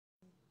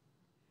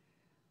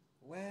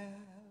Well,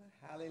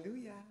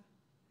 hallelujah.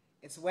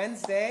 It's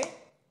Wednesday,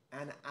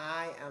 and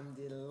I am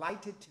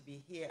delighted to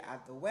be here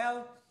at the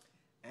well,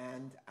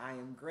 and I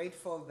am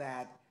grateful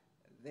that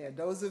there are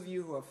those of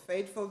you who are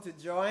faithful to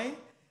join,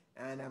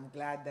 and I'm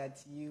glad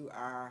that you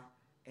are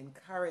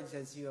encouraged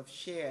as you have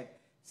shared.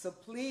 So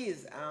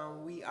please,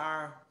 we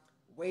are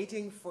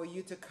waiting for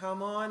you to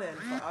come on and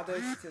for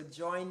others to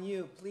join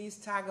you. Please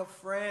tag a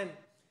friend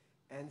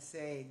and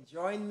say,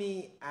 join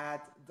me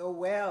at the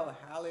well.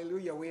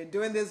 Hallelujah. We are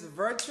doing this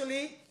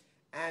virtually,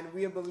 and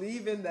we are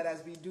believing that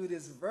as we do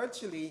this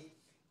virtually,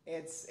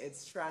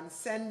 it's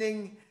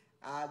transcending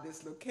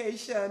this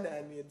location,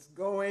 and it's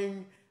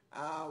going,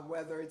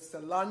 whether it's to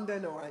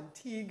London or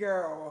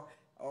Antigua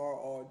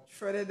or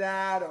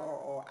Trinidad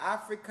or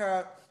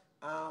Africa.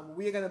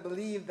 We're going to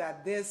believe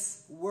that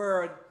this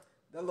word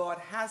the Lord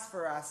has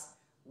for us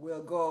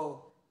will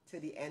go to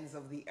the ends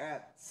of the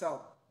earth.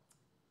 So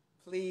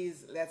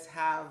please, let's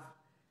have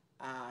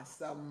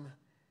some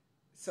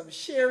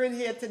sharing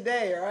here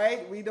today, all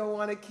right? We don't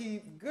want to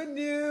keep good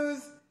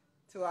news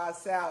to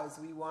ourselves.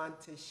 We want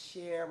to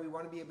share. We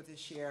want to be able to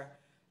share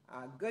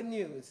good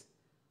news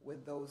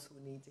with those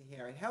who need to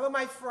hear it. Hello,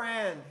 my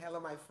friend.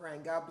 Hello, my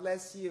friend. God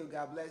bless you.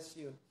 God bless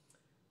you.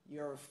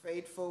 You're a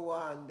faithful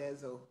one,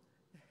 Dezo.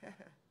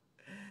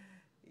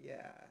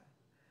 Yeah.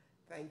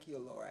 Thank you,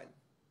 Lord.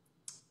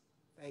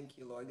 Thank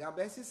you, Lord. God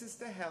bless you,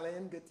 Sister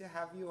Helen. Good to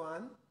have you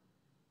on.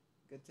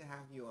 Good to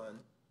have you on.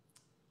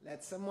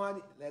 Let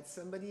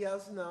somebody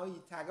else know.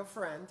 You tag a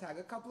friend, tag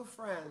a couple of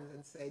friends,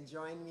 and say,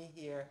 join me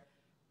here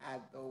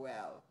at the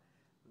well.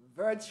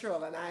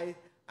 Virtual. And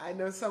I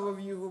know some of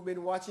you who've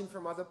been watching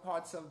from other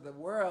parts of the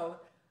world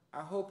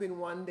are hoping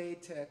one day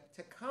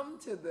to come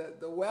to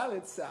the well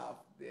itself.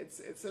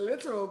 It's a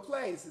literal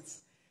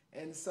place.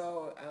 And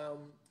so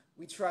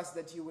we trust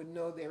that you would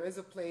know there is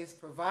a place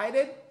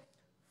provided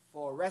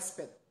for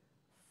respite,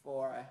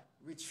 for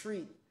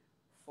retreat,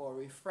 for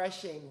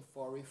refreshing,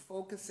 for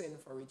refocusing,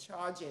 for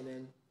recharging.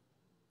 And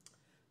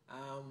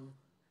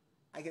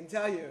I can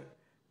tell you,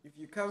 if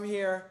you come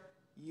here,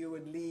 you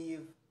would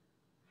leave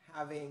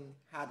having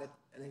had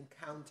an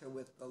encounter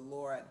with the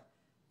Lord.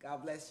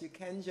 God bless you,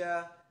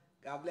 Kenja.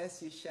 God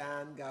bless you,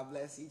 Shan. God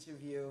bless each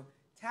of you.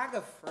 Tag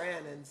a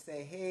friend and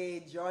say,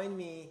 hey, join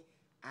me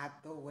at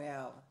the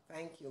well.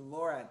 Thank you,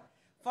 Lord.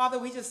 Father,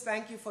 we just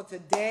thank you for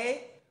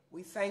today.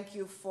 We thank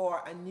you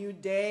for a new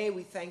day.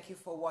 We thank you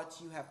for what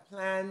you have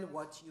planned,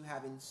 what you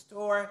have in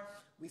store.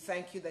 We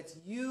thank you that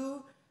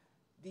you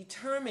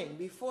determined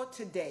before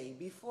today,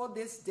 before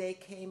this day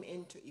came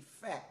into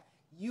effect,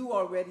 you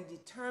already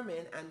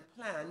determined and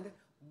planned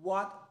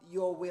what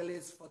your will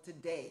is for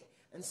today.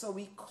 And so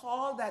we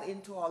call that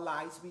into our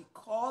lives. We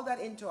call that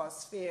into our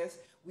spheres.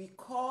 We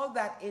call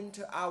that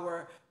into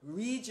our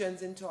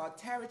regions, into our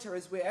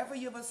territories, wherever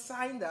you've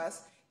assigned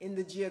us in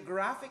the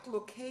geographic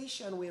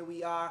location where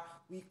we are.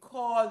 We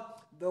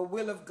call the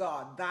will of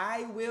God.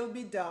 Thy will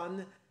be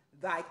done,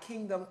 thy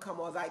kingdom come,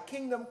 or thy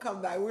kingdom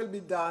come, thy will be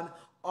done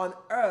on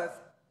earth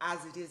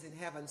as it is in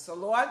heaven. So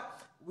Lord,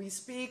 we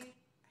speak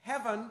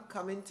heaven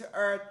coming to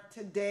earth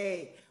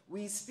today.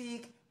 We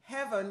speak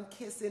heaven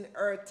kissing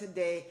earth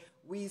today.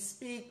 We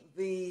speak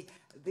the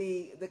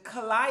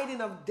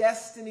colliding of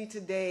destiny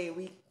today.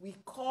 We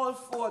call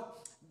forth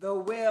the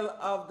will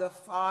of the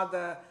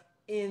Father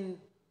in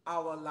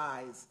our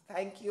lives.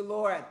 Thank you,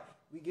 Lord.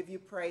 We give you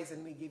praise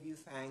and we give you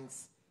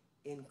thanks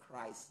in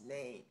Christ's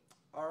name.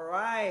 All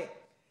right.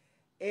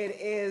 It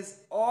is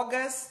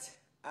August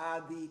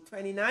the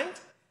 29th,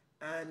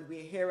 and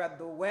we're here at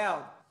the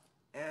well.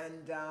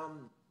 And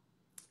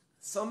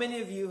so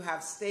many of you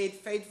have stayed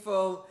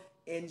faithful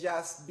in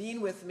just being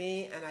with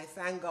me, and I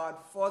thank God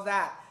for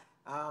that.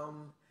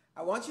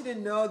 I want you to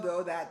know,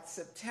 though, that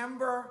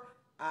September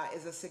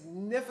is a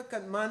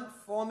significant month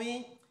for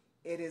me.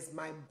 It is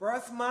my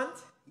birth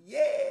month.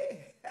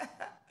 Yay!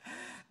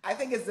 I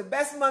think it's the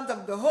best month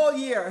of the whole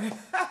year.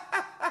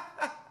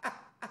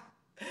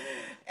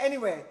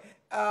 Anyway,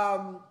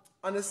 on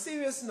a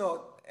serious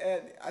note,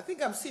 I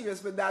think I'm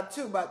serious with that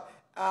too, but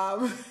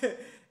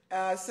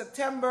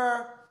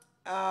September,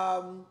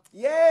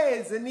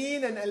 yay,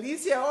 Zanine and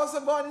Alicia are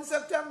also born in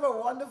September.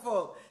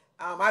 Wonderful.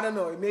 I don't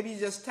know, maybe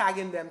just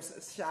tagging them,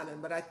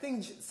 Shannon, but I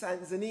think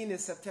Zanine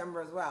is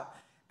September as well.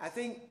 I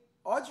think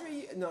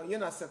Audrey, no, you're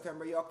not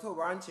September, you're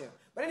October, aren't you?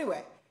 But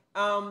anyway,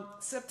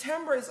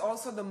 September is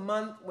also the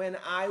month when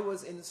I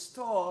was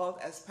installed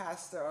as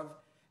pastor of,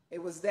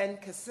 it was then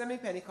Kissimmee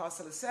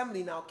Pentecostal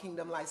Assembly, now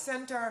Kingdom Life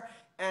Center,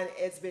 and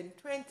it's been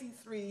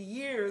 23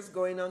 years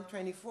going on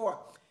 24.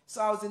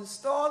 So I was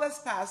installed as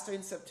pastor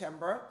in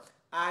September.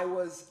 I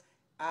was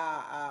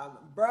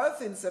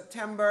birthed in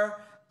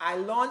September. I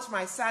launched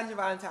my Sandra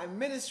Valentine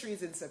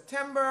Ministries in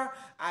September.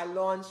 I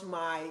launched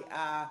my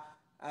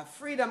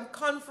Freedom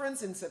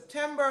Conference in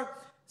September.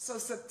 So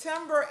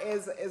September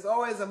is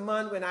always a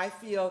month when I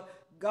feel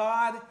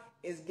God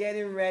is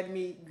getting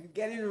ready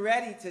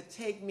to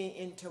take me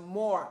into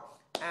more.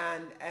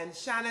 And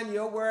Shannon,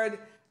 your word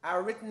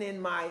written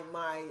in my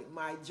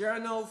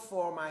journal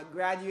for my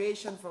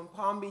graduation from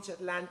Palm Beach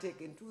Atlantic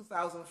in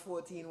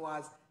 2014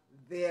 was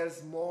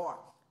there's more.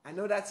 I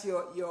know that's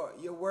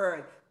your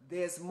word,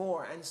 there's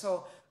more. And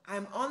so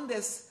I'm on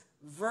this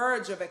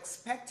verge of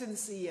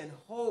expectancy and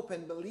hope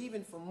and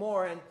believing for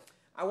more. And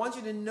I want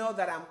you to know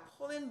that I'm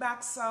pulling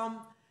back some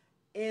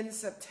in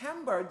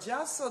September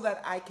just so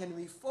that I can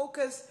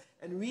refocus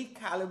and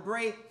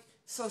recalibrate.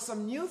 So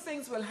some new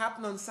things will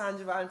happen on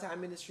Sandra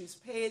Valentine Ministries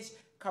page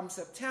come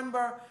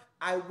September.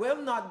 I will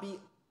not be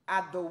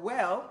at the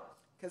well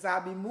because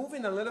I'll be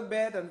moving a little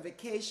bit on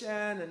vacation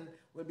and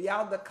we'll be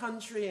out the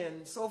country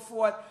and so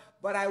forth.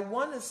 But I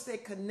want to stay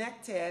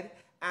connected,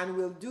 and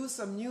we'll do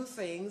some new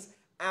things,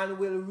 and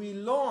we'll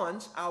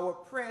relaunch our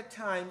prayer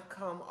time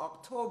come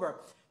October.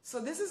 So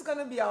this is going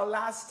to be our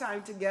last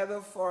time together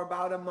for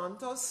about a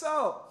month or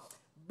so.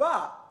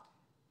 But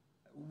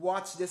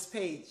watch this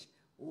page.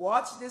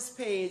 Watch this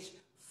page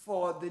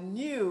for the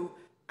new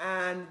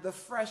and the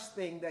fresh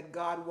thing that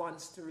God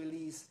wants to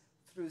release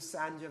through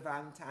Sandra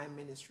Valentine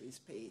Ministries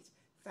page.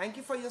 Thank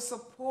you for your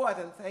support,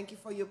 and thank you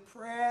for your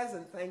prayers,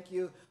 and thank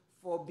you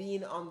for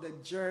being on the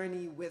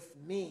journey with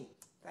me.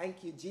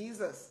 Thank you,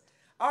 Jesus.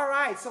 All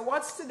right, so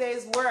what's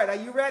today's word? Are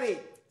you ready?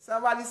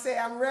 Somebody say,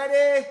 I'm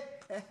ready.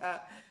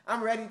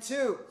 I'm ready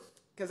too,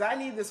 because I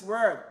need this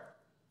word.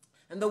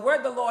 And the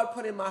word the Lord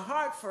put in my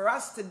heart for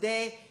us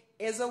today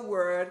is a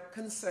word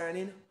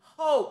concerning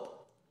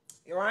hope.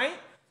 All right?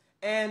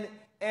 And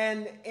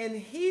in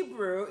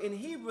Hebrew,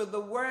 the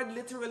word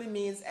literally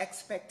means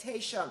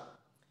expectation.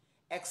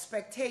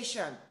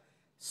 Expectation.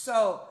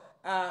 So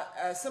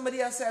somebody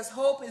else says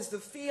hope is the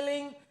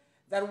feeling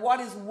that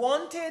what is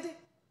wanted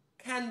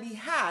can be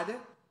had,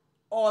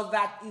 or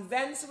that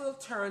events will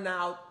turn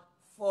out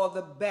for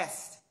the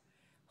best.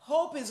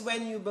 Hope is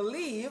when you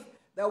believe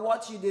that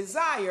what you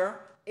desire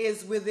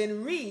is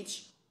within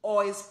reach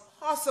or is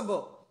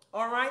possible.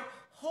 All right?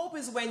 Hope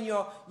is when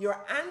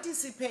you're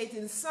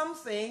anticipating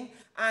something,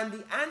 and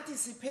the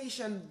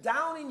anticipation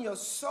down in your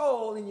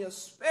soul, in your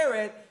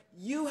spirit,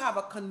 you have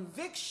a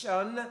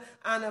conviction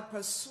and a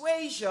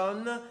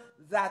persuasion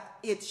that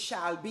it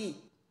shall be.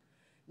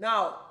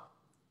 Now,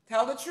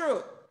 tell the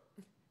truth.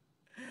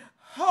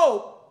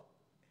 Hope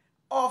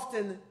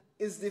often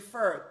is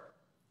deferred.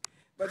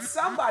 But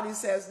somebody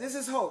says, this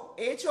is hope.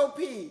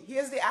 H-O-P.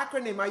 Here's the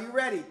acronym. Are you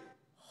ready?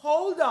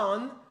 Hold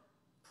on.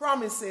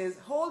 Promises.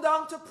 Hold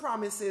on to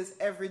promises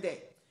every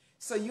day.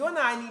 So you and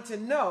I need to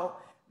know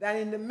that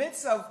in the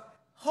midst of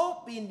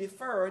hope being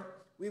deferred,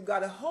 we've got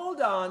to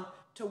hold on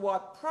to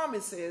what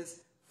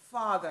promises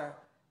Father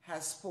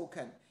has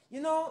spoken.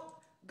 You know,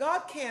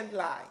 God can't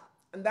lie,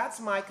 and that's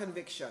my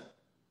conviction.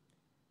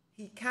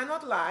 He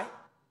cannot lie.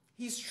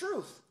 He's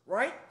truth,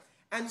 right?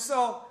 And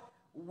so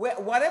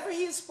whatever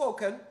he's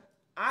spoken,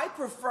 I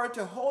prefer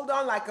to hold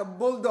on like a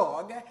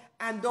bulldog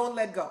and don't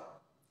let go.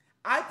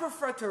 I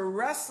prefer to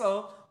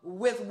wrestle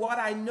with what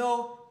I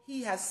know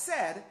he has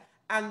said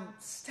and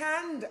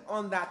stand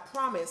on that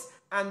promise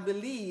and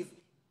believe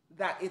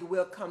that it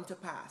will come to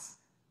pass.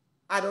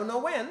 I don't know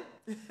when,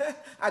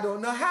 I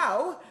don't know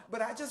how,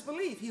 but I just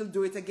believe he'll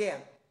do it again.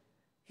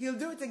 He'll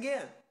do it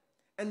again.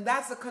 And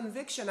that's a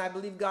conviction I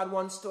believe God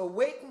wants to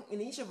awaken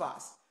in each of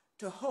us,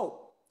 to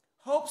hope.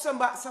 Hope.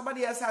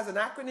 Somebody else has an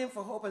acronym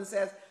for hope and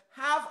says,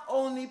 have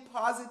only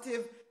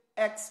positive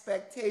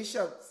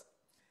expectations.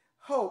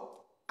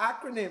 Hope,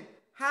 acronym,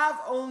 have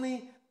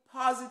only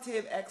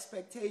positive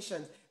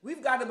expectations.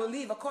 We've got to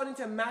believe, according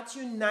to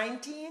Matthew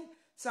 19,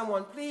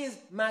 someone please,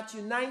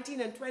 Matthew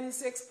 19 and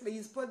 26,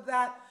 please put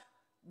that.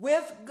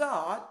 With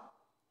God,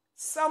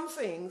 some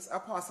things are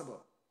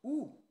possible.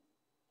 Ooh.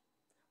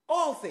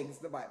 All things,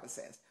 the Bible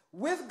says.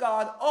 With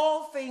God,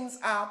 all things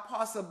are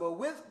possible.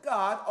 With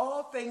God,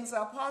 all things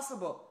are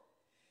possible.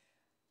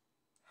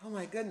 Oh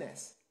my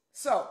goodness.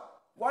 So,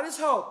 what is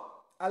hope?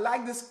 I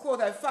like this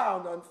quote I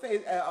found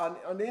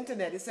on the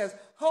internet. It says,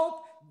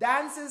 hope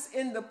dances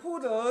in the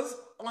puddles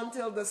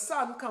until the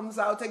sun comes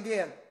out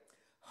again.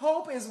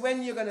 Hope is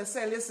when you're going to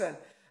say, listen,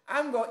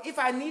 if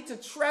I need to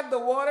tread the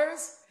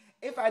waters,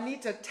 if I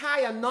need to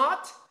tie a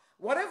knot,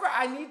 whatever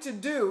I need to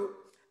do,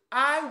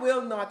 I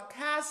will not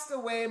cast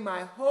away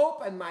my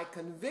hope and my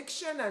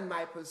conviction and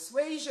my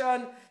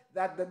persuasion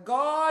that the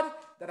God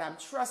that I'm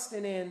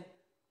trusting in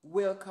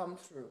will come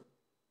through.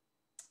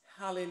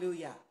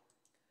 Hallelujah.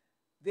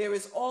 There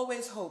is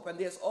always hope, and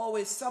there's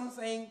always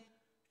something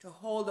to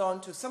hold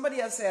on to. Somebody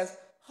else says,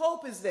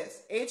 hope is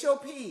this,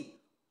 H-O-P.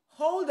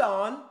 Hold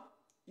on.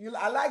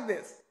 I like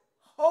this.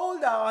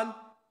 Hold on,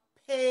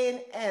 pain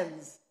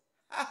ends.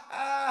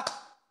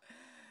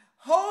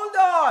 Hold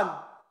on,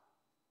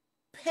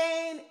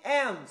 pain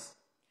ends.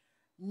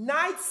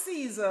 Night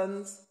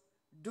seasons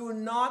do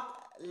not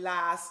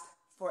last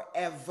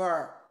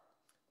forever.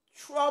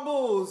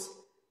 Troubles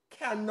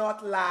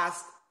cannot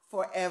last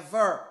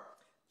forever.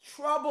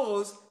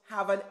 Troubles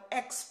have an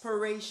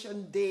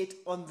expiration date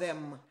on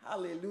them.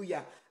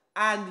 Hallelujah.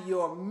 And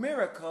your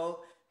miracle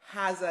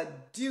has a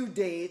due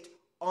date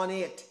on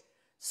it.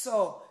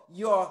 So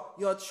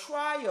your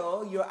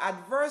trial, your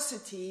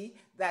adversity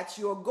that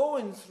you're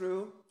going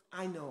through,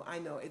 I know,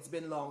 it's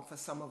been long for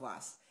some of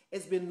us.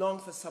 It's been long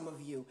for some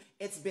of you.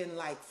 It's been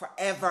like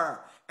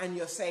forever. And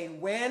you're saying,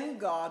 when,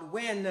 God,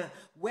 when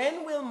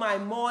will my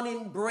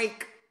morning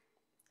break?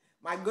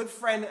 My good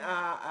friend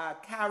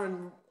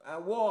Karen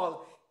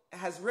Wall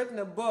has written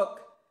a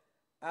book,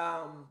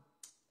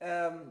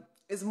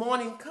 Is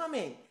Morning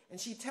Coming? And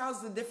she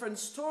tells the different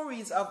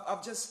stories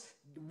of just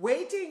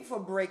waiting for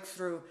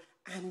breakthrough.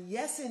 And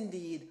yes,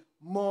 indeed,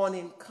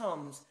 morning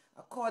comes.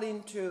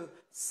 According to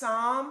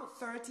Psalm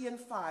 30 and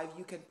 5,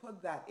 you can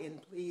put that in,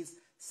 please.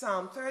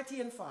 Psalm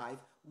 30 and 5,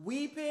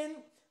 weeping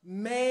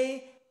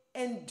may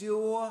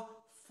endure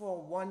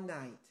for one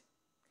night.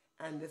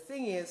 And the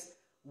thing is,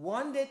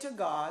 one day to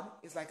God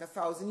is like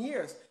 1,000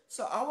 years.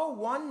 So our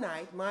one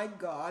night, my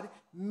God,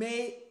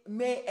 may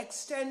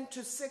extend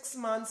to 6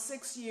 months,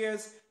 6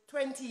 years,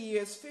 20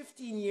 years,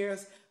 15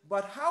 years.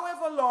 But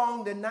however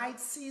long the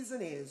night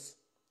season is,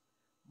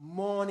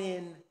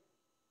 morning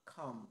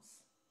comes.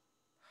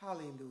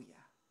 Hallelujah.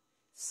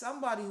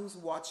 Somebody who's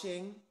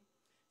watching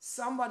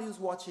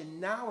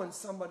now and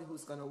somebody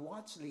who's going to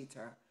watch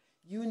later,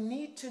 you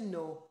need to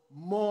know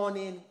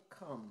morning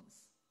comes.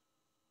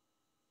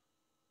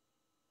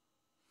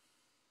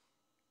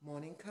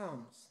 Morning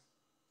comes.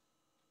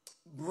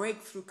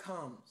 Breakthrough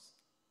comes.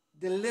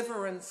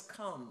 Deliverance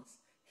comes.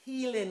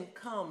 Healing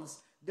comes.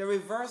 The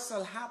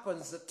reversal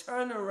happens. The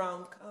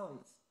turnaround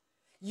comes.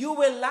 You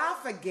will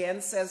laugh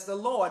again, says the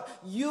Lord.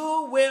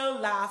 You will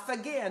laugh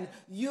again.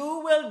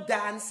 You will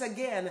dance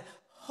again.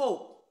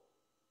 Hope.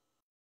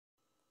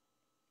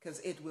 Because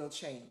it will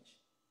change.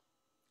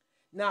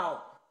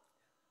 Now,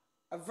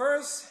 a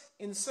verse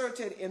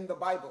inserted in the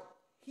Bible.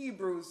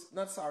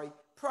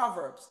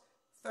 Proverbs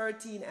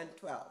 13 and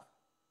 12.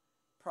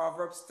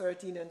 Proverbs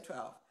 13 and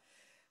 12.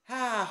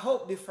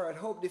 Hope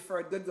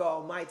deferred, good God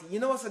Almighty. You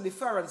know what's a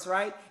deference,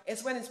 right?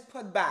 It's when it's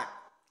put back.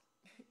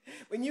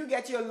 When you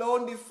get your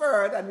loan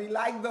deferred, and we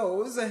like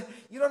those,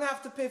 you don't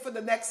have to pay for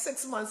the next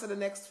 6 months or the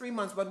next 3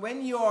 months. But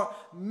when your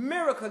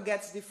miracle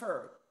gets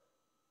deferred,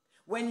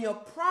 when your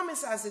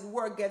promise, as it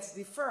were, gets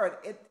deferred,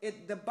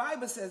 the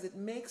Bible says it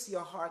makes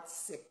your heart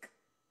sick.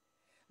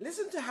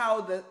 Listen to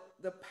how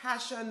the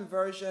Passion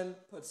Version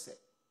puts it.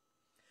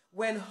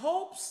 When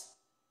hope's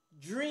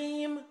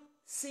dream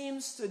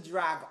seems to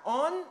drag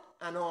on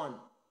and on,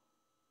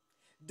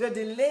 the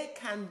delay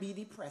can be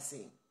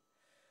depressing.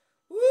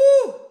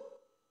 Woo!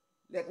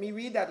 Let me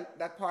read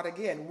that part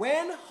again.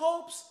 When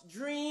hope's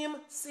dream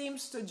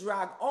seems to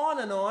drag on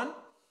and on,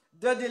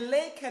 the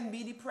delay can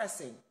be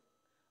depressing.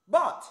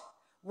 But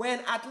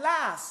when at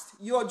last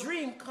your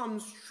dream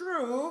comes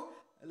true,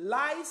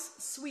 life's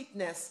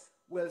sweetness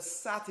will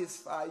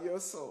satisfy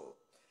your soul.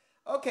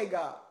 Okay,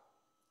 God.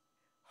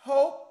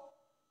 Hope,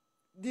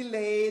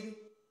 delayed,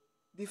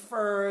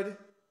 deferred,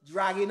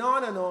 dragging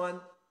on and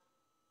on,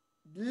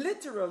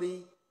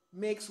 literally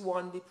makes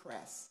one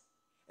depressed.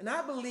 And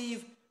I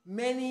believe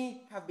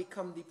many have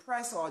become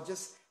depressed or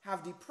just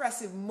have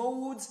depressive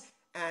moods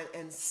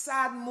and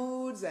sad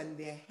moods, and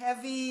they're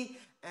heavy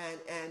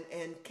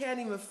and can't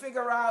even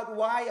figure out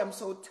why I'm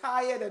so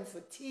tired and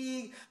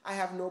fatigued. I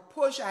have no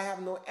push, I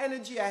have no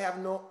energy, I have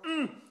no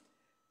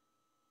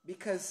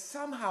because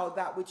somehow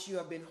that which you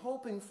have been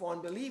hoping for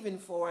and believing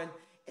for, and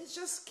it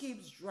just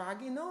keeps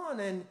dragging on.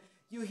 And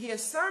you hear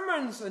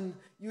sermons and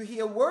you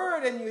hear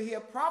word and you hear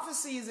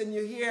prophecies and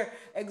you hear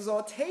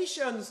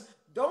exhortations.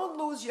 Don't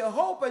lose your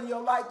hope, and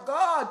you're like,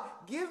 God,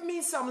 give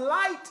me some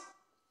light.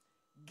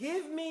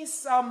 Give me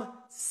some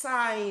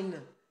sign.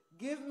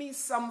 Give me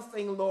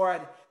something,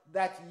 Lord,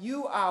 that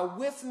you are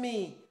with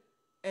me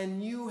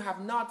and you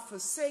have not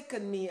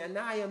forsaken me and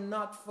I am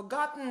not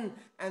forgotten,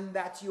 and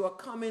that you are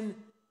coming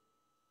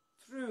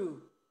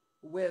through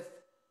with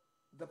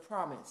the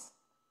promise.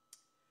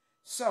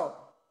 So,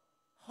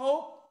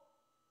 hope,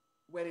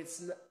 when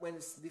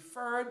it's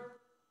deferred,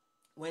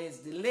 when it's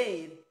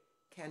delayed,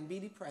 can be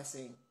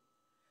depressing.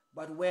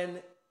 But when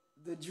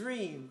the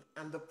dream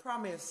and the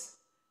promise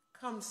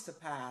comes to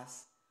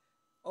pass,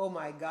 oh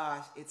my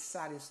gosh, it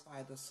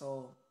satisfies the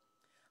soul.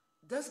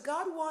 Does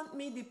God want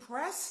me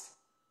depressed,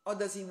 or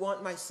does he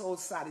want my soul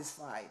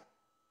satisfied?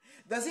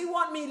 Does he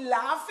want me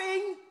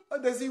laughing, or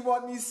does he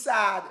want me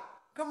sad?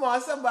 Come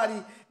on,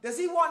 somebody. Does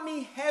he want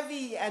me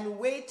heavy and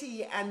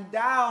weighty and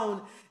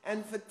down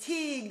and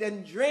fatigued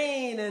and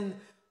drained and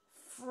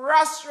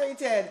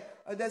frustrated?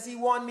 Or does he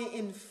want me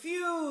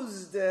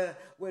infused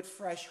with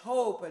fresh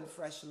hope and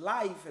fresh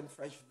life and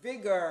fresh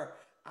vigor?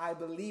 I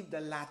believe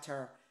the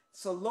latter.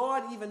 So,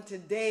 Lord, even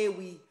today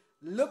we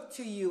look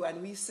to you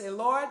and we say,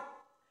 Lord,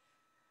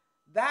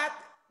 that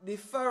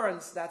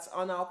deference that's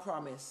on our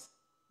promise,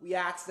 we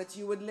ask that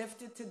you would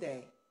lift it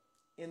today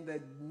in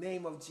the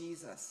name of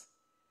Jesus.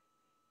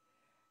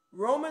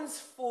 Romans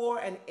 4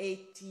 and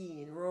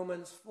 18.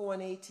 Romans 4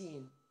 and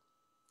 18.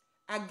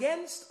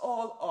 Against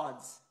all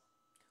odds,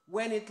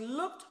 when it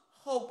looked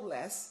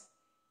hopeless,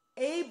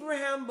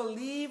 Abraham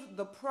believed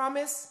the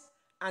promise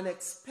and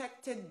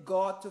expected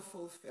God to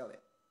fulfill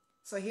it.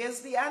 So here's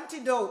the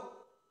antidote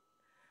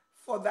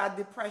for that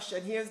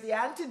depression. Here's the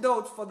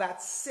antidote for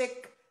that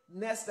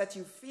sickness that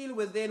you feel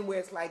within, where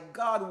it's like,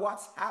 God,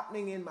 what's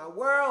happening in my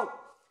world?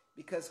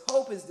 because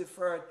hope is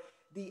deferred.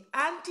 The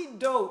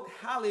antidote,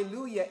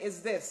 hallelujah,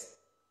 is this.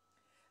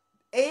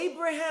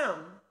 Abraham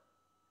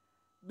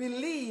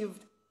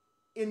believed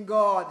in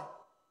God,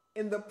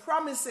 in the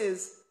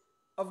promises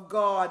of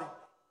God,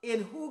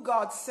 in who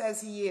God says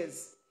he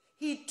is.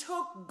 He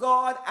took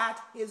God at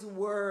his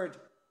word.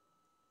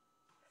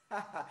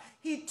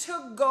 He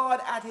took God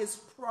at his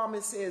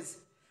promises.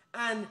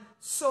 And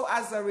so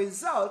as a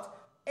result,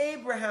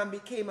 Abraham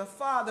became a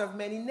father of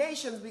many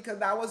nations, because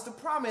that was the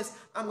promise.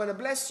 I'm going to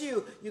bless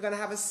you. You're going to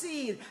have a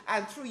seed,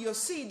 and through your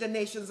seed, the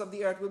nations of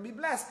the earth will be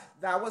blessed.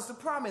 That was the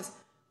promise.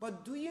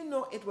 But do you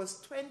know it was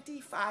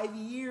 25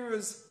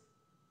 years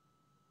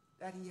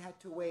that he had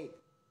to wait?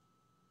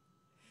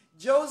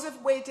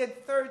 Joseph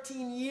waited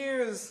 13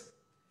 years.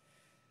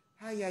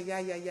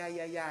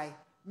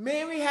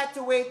 Mary had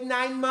to wait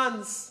 9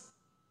 months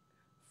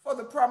for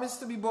the promise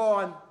to be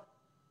born.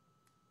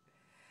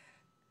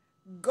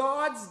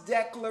 God's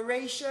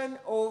declaration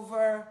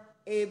over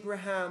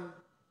Abraham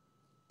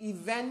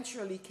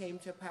eventually came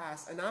to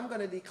pass. And I'm going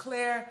to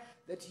declare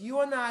that you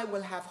and I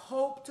will have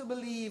hope to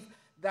believe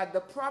that the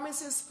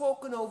promises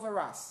spoken over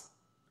us,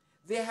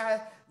 there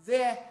has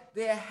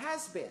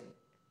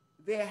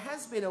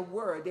been a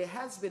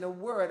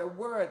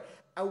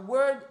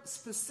word,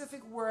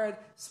 specific word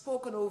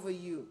spoken over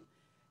you.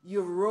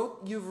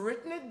 You've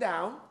written it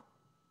down,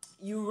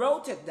 you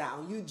wrote it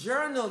down, you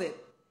journaled it.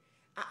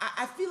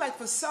 I feel like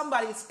for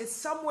somebody, it's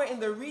somewhere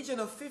in the region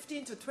of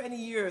 15 to 20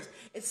 years.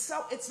 It's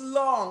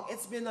long.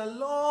 It's been a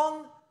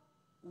long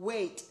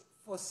wait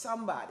for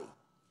somebody.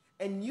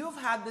 And you've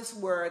had this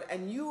word,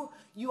 and you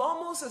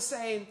almost are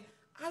saying,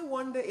 I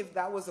wonder if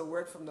that was a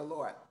word from the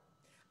Lord.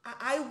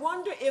 I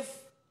wonder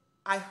if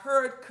I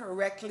heard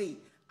correctly.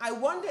 I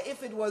wonder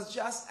if it was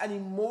just an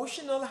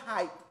emotional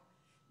hype,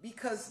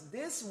 because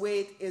this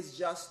wait is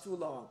just too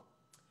long.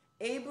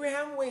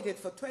 Abraham waited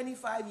for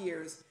 25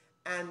 years.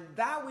 And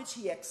that which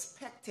he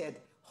expected,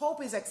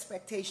 hope is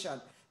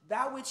expectation,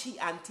 that which he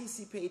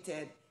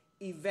anticipated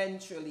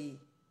eventually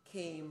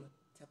came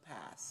to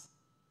pass.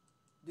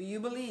 Do you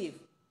believe?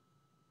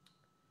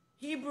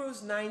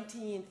 Hebrews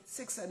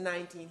 6 and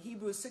 19.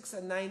 Hebrews 6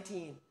 and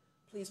 19.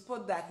 Please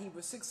put that,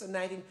 Hebrews 6 and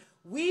 19.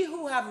 We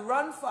who have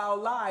run for our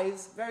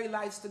lives, very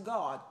lives to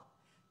God,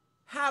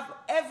 have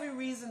every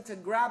reason to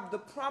grab the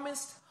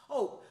promised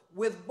hope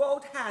with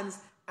both hands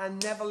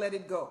and never let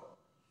it go.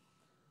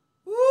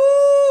 Woo!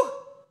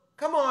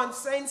 Come on,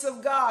 saints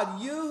of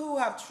God, you who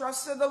have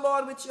trusted the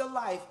Lord with your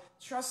life,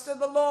 trusted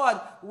the Lord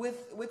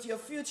with your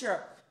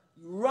future,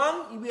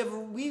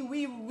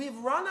 we've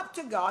run up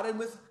to God, and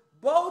with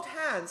both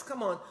hands,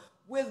 come on,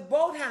 with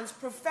both hands,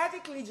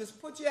 prophetically,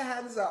 just put your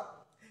hands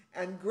up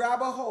and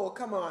grab a hold.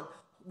 Come on,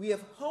 we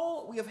have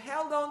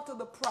held on to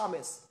the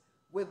promise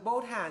with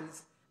both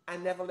hands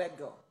and never let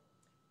go.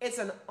 It's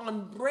an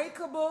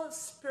unbreakable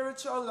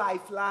spiritual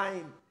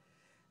lifeline.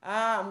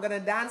 I'm going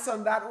to dance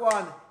on that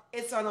one.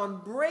 It's an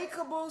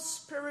unbreakable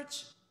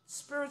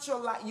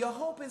spiritual life. Your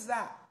hope is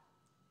that.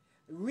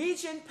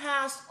 Reaching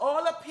past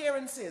all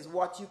appearances,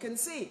 what you can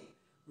see,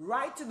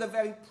 right to the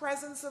very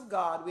presence of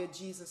God where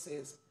Jesus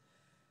is.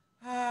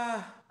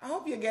 I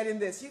hope you're getting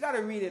this. You got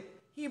to read it.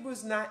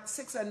 Hebrews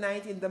 6 and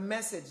 19, the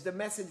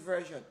message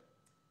version.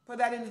 Put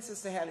that in,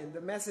 Sister Helen,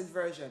 the message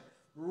version.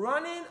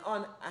 Running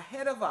on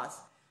ahead of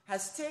us,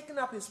 has taken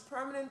up his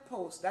permanent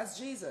post, that's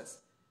Jesus,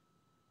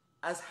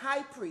 as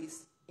high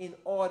priest in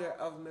order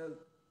of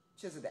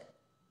Melchizedek.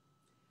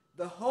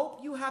 The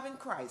hope you have in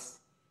Christ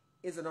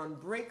is an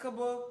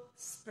unbreakable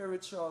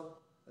spiritual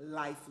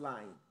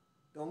lifeline.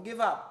 Don't give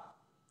up.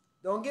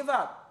 Don't give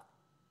up.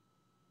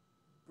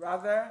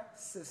 Brother,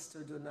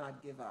 sister, do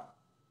not give up.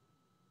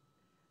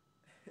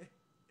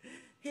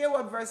 Hear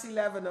what verse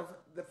 11 of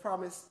the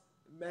promised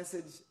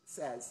message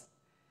says.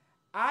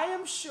 I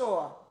am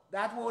sure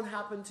that won't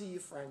happen to you,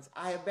 friends.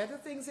 I have better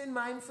things in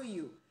mind for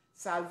you.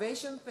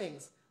 Salvation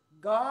things.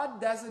 God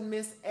doesn't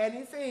miss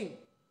anything.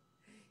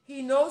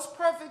 He knows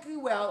perfectly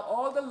well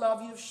all the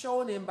love you've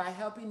shown him by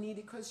helping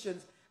needy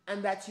Christians,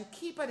 and that you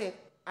keep at it.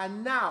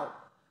 And now,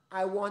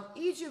 I want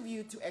each of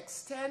you to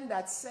extend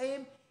that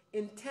same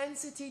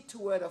intensity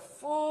toward a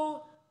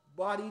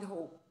full-bodied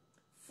hope.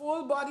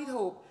 Full-bodied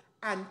hope.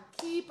 And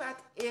keep at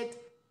it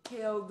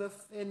till the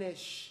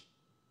finish.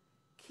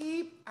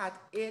 Keep at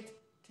it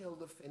till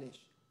the finish.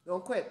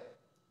 Don't quit.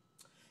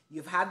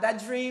 You've had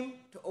that dream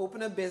to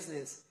open a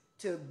business,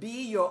 to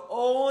be your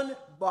own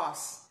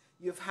boss.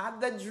 You've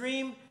had the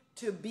dream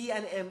to be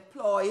an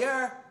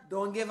employer.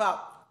 Don't give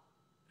up.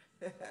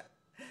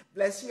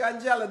 Bless you,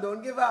 Angela.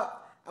 Don't give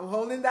up. I'm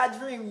holding that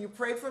dream. You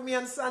prayed for me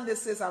on Sunday,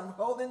 sis. I'm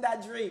holding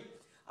that dream.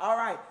 All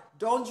right.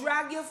 Don't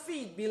drag your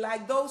feet. Be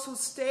like those who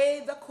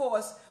stay the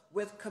course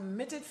with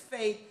committed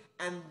faith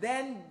and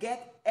then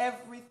get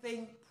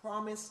everything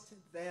promised to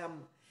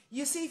them.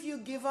 You see, if you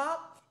give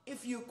up,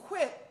 if you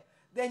quit,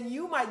 then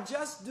you might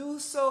just do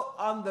so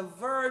on the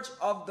verge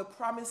of the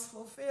promise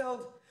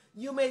fulfilled.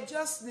 You may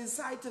just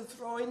decide to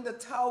throw in the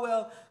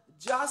towel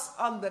just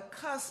on the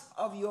cusp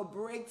of your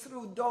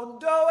breakthrough. Don't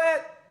do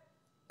it.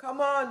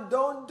 Come on,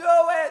 don't do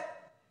it.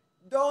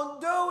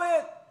 Don't do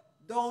it.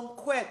 Don't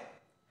quit.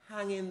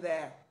 Hang in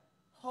there.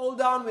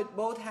 Hold on with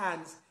both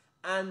hands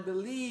and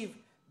believe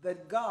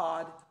that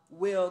God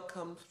will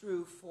come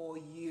through for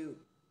you.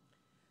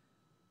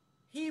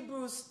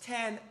 Hebrews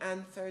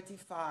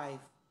 10:35.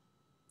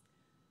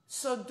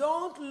 So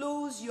don't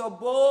lose your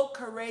bold,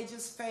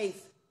 courageous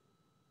faith.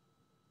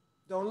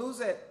 Don't lose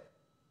it.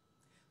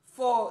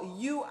 For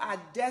you are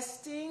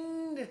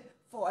destined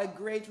for a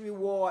great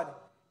reward.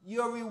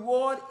 Your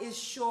reward is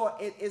sure.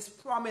 It is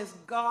promised.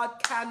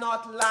 God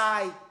cannot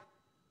lie.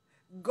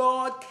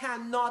 God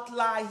cannot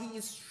lie. He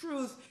is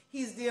truth.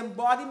 He's the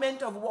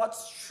embodiment of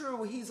what's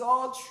true. He's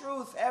all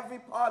truth, every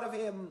part of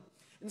him.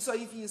 And so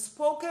if he's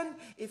spoken,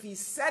 if he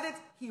said it,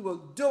 he will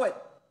do it.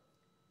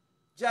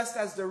 Just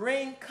as the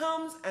rain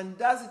comes and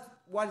does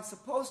what it's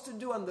supposed to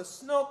do, and the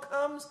snow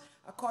comes,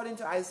 according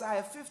to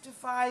Isaiah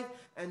 55,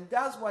 and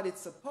does what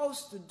it's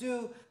supposed to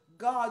do,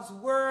 God's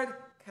word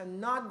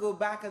cannot go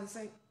back and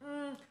say,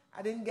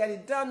 I didn't get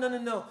it done.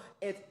 No.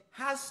 It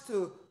has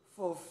to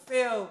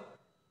fulfill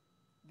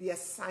the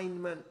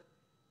assignment.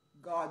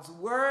 God's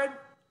word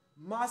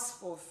must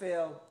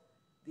fulfill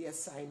the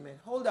assignment.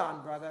 Hold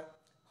on, brother.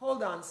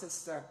 Hold on,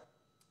 sister.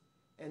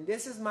 And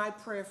this is my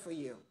prayer for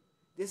you.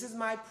 This is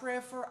my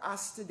prayer for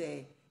us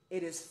today.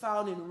 It is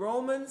found in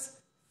Romans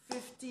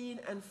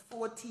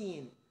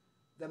 15:14.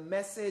 The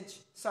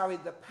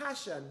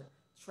Passion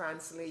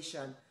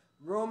Translation.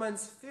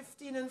 Romans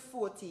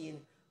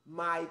 15:14.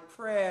 My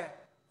prayer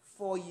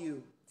for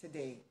you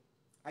today.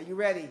 Are you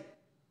ready?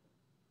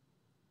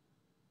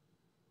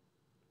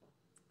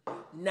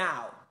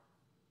 Now,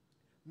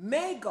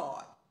 may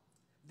God,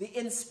 the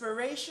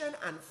inspiration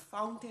and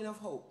fountain of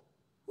hope.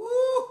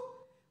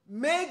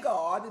 May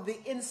God,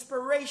 the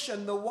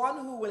inspiration, the one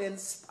who will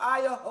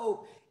inspire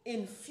hope,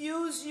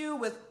 infuse you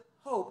with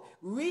hope,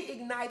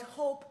 reignite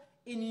hope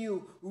in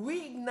you,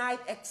 reignite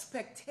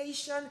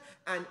expectation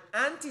and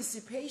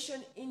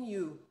anticipation in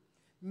you.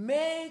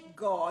 May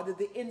God,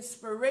 the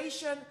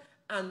inspiration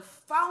and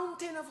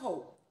fountain of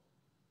hope,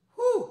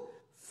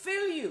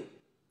 fill you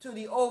to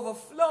the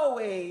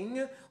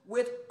overflowing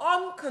with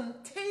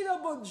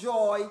uncontainable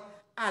joy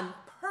and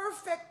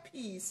perfect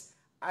peace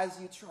as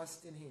you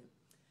trust in him.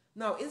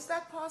 Now, is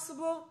that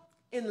possible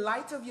in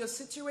light of your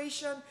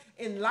situation,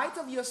 in light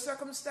of your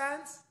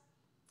circumstance?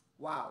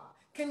 Wow.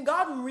 Can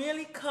God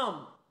really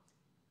come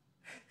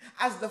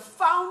as the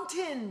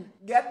fountain,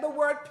 get the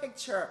word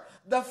picture,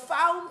 the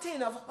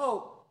fountain of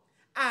hope,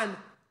 and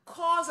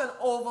cause an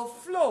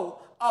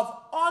overflow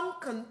of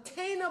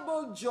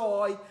uncontainable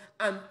joy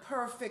and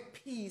perfect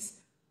peace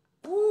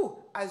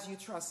as you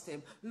trust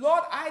him?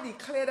 Lord, I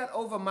declare that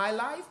over my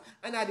life,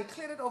 and I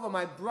declare it over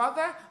my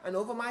brother and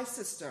over my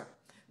sister,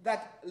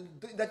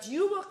 that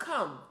you will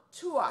come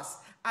to us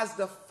as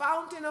the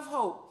fountain of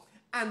hope,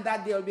 and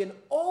that there will be an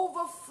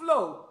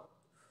overflow.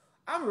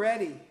 I'm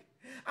ready.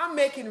 I'm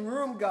making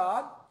room,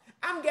 God.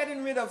 I'm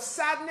getting rid of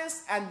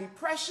sadness and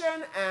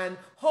depression and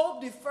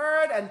hope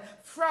deferred and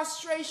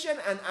frustration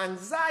and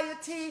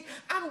anxiety.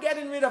 I'm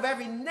getting rid of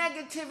every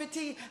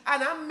negativity,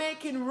 and I'm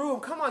making room.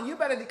 Come on, you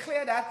better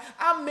declare that.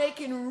 I'm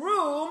making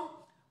room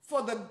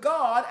for the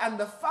God and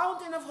the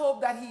fountain of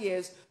hope that he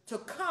is to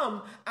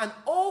come and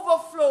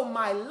overflow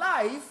my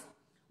life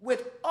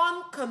with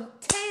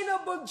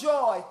uncontainable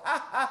joy.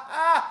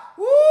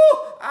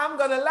 I'm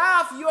going to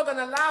laugh. You're going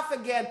to laugh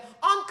again.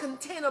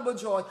 Uncontainable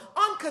joy.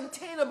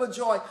 Uncontainable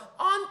joy.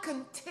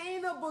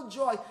 Uncontainable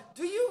joy.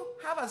 Do you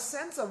have a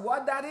sense of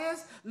what that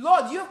is?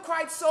 Lord, you've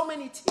cried so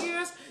many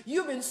tears.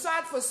 You've been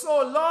sad for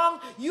so long.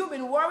 You've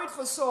been worried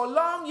for so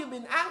long. You've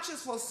been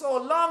anxious for so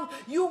long.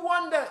 You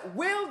wonder,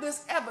 will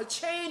this ever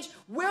change?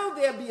 Will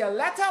there be a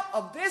let-up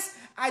of this?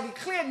 I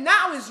declare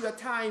now is your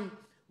time,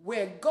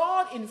 where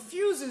God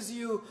infuses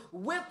you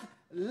with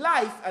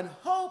life and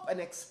hope and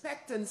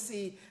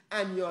expectancy,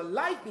 and your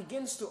life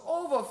begins to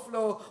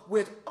overflow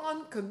with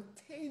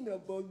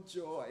uncontainable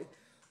joy.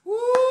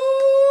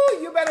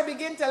 You better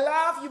begin to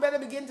laugh. You better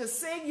begin to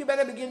sing. You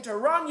better begin to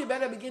run. You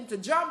better begin to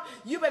jump.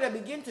 You better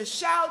begin to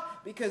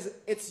shout, because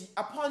it's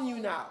upon you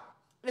now.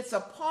 It's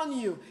upon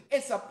you.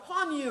 It's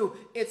upon you.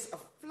 It's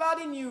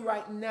flooding you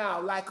right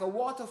now like a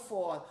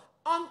waterfall.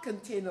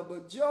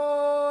 Uncontainable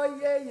joy,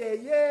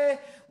 yeah.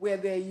 Where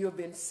there you've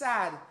been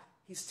sad,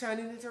 he's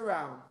turning it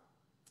around.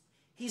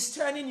 He's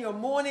turning your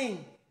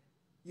mourning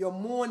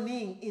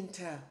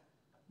into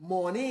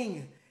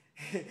morning.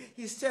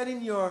 He's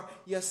turning your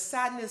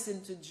sadness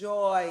into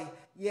joy.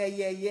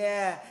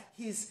 Yeah.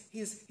 He's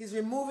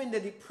removing the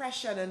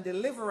depression, and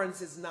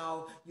deliverance is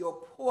now your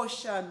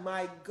portion.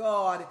 My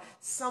God,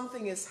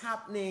 something is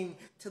happening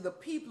to the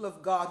people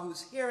of God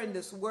who's hearing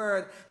this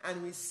word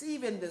and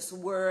receiving this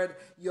word.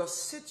 Your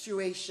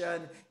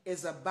situation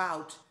is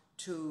about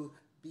to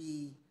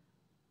be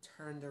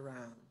turned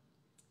around.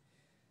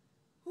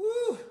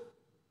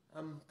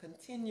 I'm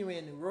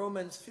continuing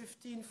Romans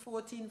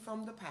 15:14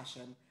 from the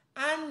Passion.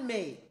 And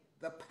may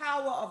the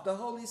power of the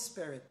Holy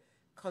Spirit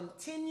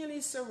continually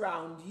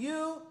surround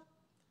you,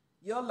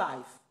 your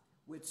life,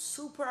 with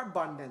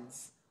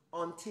superabundance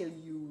until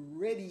you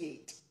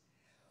radiate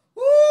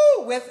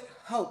with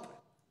hope.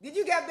 Did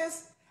you get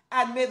this?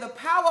 And may the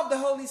power of the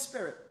Holy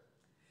Spirit,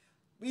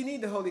 we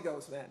need the Holy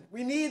Ghost, man.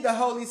 We need the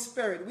Holy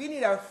Spirit. We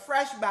need a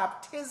fresh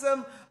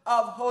baptism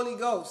of Holy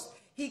Ghost.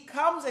 He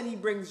comes and he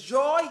brings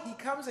joy. He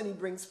comes and he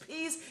brings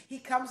peace. He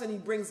comes and he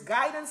brings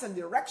guidance and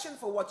direction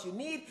for what you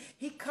need.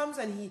 He comes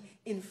and he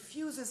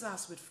infuses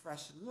us with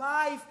fresh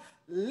life,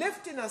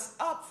 lifting us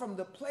up from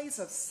the place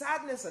of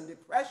sadness and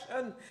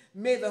depression.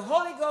 May the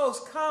Holy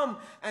Ghost come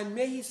and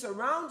may he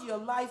surround your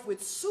life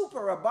with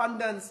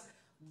superabundance.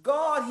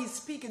 God, he's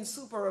speaking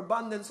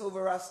superabundance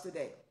over us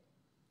today.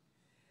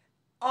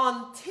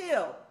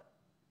 Until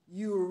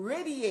you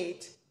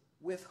radiate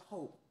with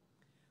hope.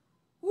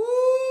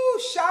 Woo,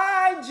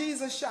 shine,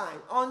 Jesus, shine.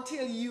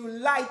 Until you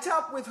light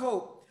up with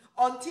hope.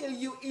 Until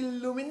you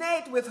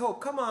illuminate with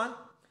hope. Come on.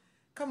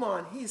 Come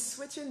on. He's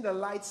switching the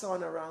lights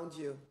on around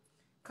you.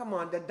 Come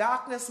on. The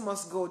darkness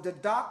must go. The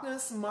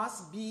darkness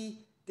must be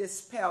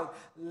dispelled.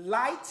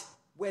 Light,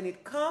 when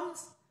it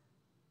comes,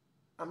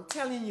 I'm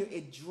telling you,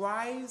 it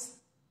drives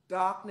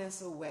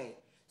darkness away.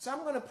 So I'm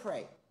going to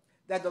pray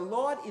that the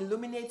Lord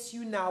illuminates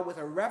you now with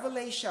a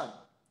revelation,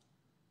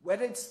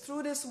 whether it's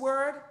through this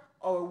word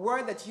or a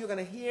word that you're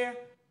going to hear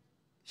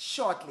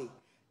shortly.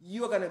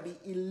 You're going to be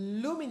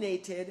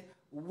illuminated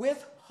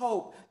with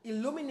hope,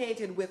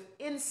 illuminated with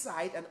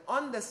insight and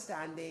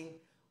understanding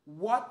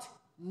what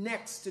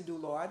next to do,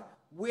 Lord,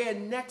 where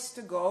next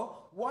to go,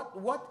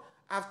 what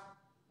I've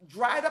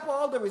dried up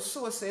all the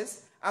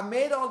resources. I've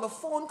made all the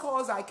phone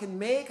calls I can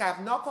make.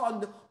 I've knocked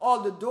on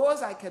all the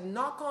doors I can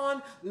knock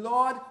on.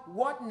 Lord,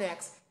 what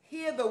next?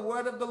 Hear the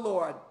word of the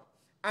Lord.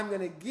 I'm going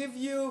to give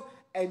you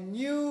a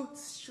new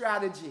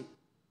strategy.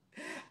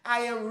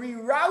 I am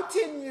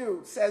rerouting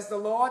you, says the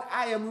Lord.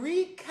 I am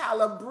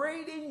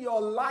recalibrating your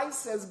life,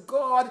 says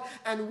God.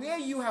 And where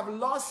you have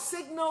lost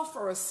signal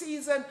for a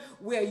season,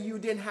 where you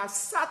didn't have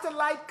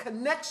satellite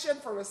connection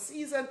for a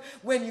season,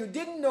 when you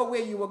didn't know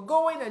where you were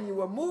going and you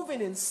were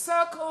moving in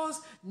circles,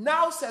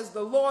 now, says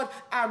the Lord,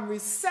 I'm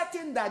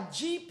resetting that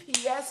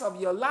GPS of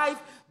your life,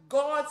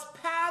 God's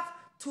path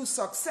to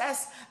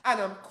success, and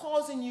I'm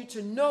causing you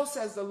to know,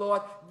 says the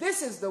Lord,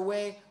 this is the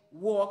way,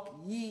 walk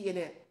ye in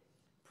it.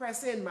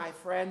 Press in, my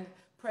friend.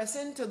 Press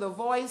into the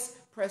voice.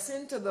 Press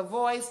into the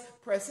voice.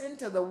 Press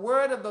into the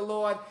word of the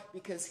Lord,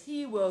 because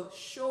he will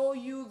show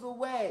you the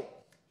way.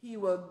 He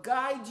will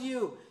guide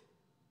you.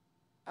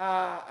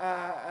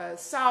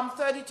 Psalm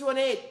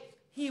 32:8.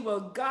 He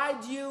will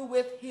guide you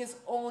with his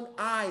own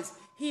eyes.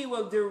 He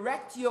will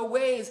direct your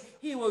ways.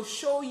 He will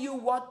show you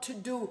what to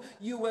do.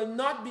 You will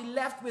not be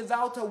left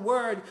without a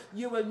word.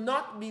 You will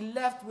not be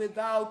left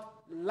without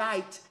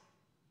light.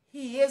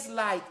 He is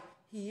light.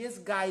 He is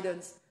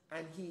guidance.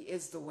 And he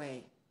is the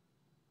way.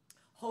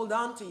 Hold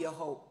on to your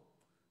hope.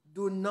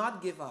 Do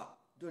not give up.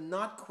 Do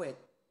not quit.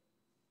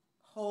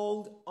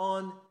 Hold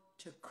on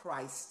to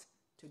Christ,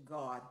 to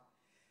God.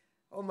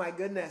 Oh my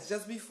goodness.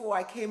 Just before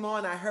I came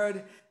on, I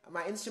heard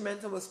my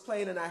instrumental was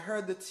playing and I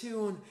heard the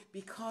tune,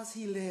 Because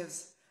He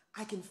Lives,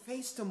 I can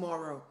face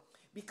tomorrow.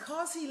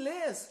 Because He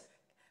lives.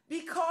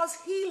 Because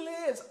He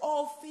lives.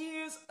 All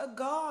fears are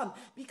gone.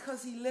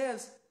 Because He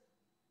lives.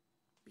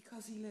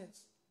 Because He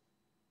lives.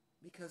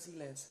 Because He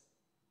lives.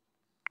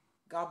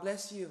 God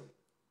bless you.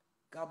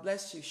 God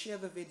bless you. Share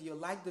the video.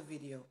 Like the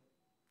video.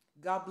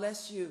 God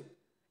bless you.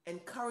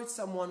 Encourage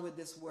someone with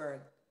this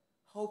word.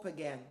 Hope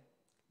again.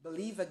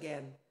 Believe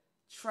again.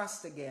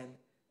 Trust again.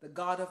 The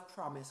God of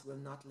promise will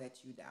not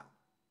let you down.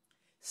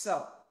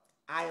 So,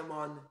 I am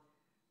on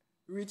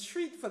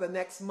retreat for the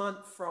next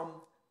month from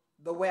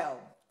the well,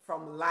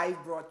 from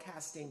live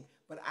broadcasting,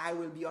 but I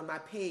will be on my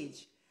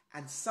page.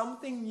 And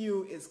something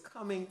new is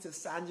coming to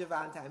San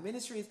Giovanni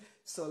Ministries.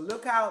 So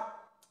look out.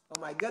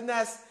 Oh my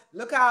goodness.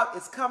 Look out.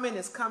 It's coming.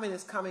 It's coming.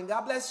 It's coming.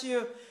 God bless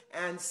you.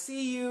 And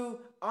see you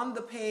on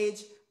the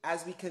page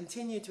as we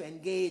continue to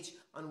engage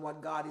on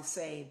what God is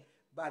saying.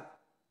 But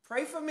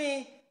pray for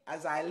me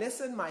as I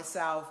listen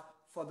myself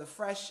for the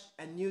fresh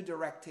and new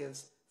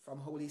directives from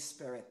Holy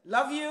Spirit.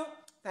 Love you.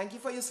 Thank you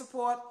for your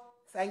support.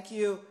 Thank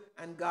you.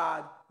 And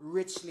God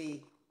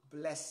richly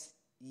bless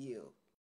you.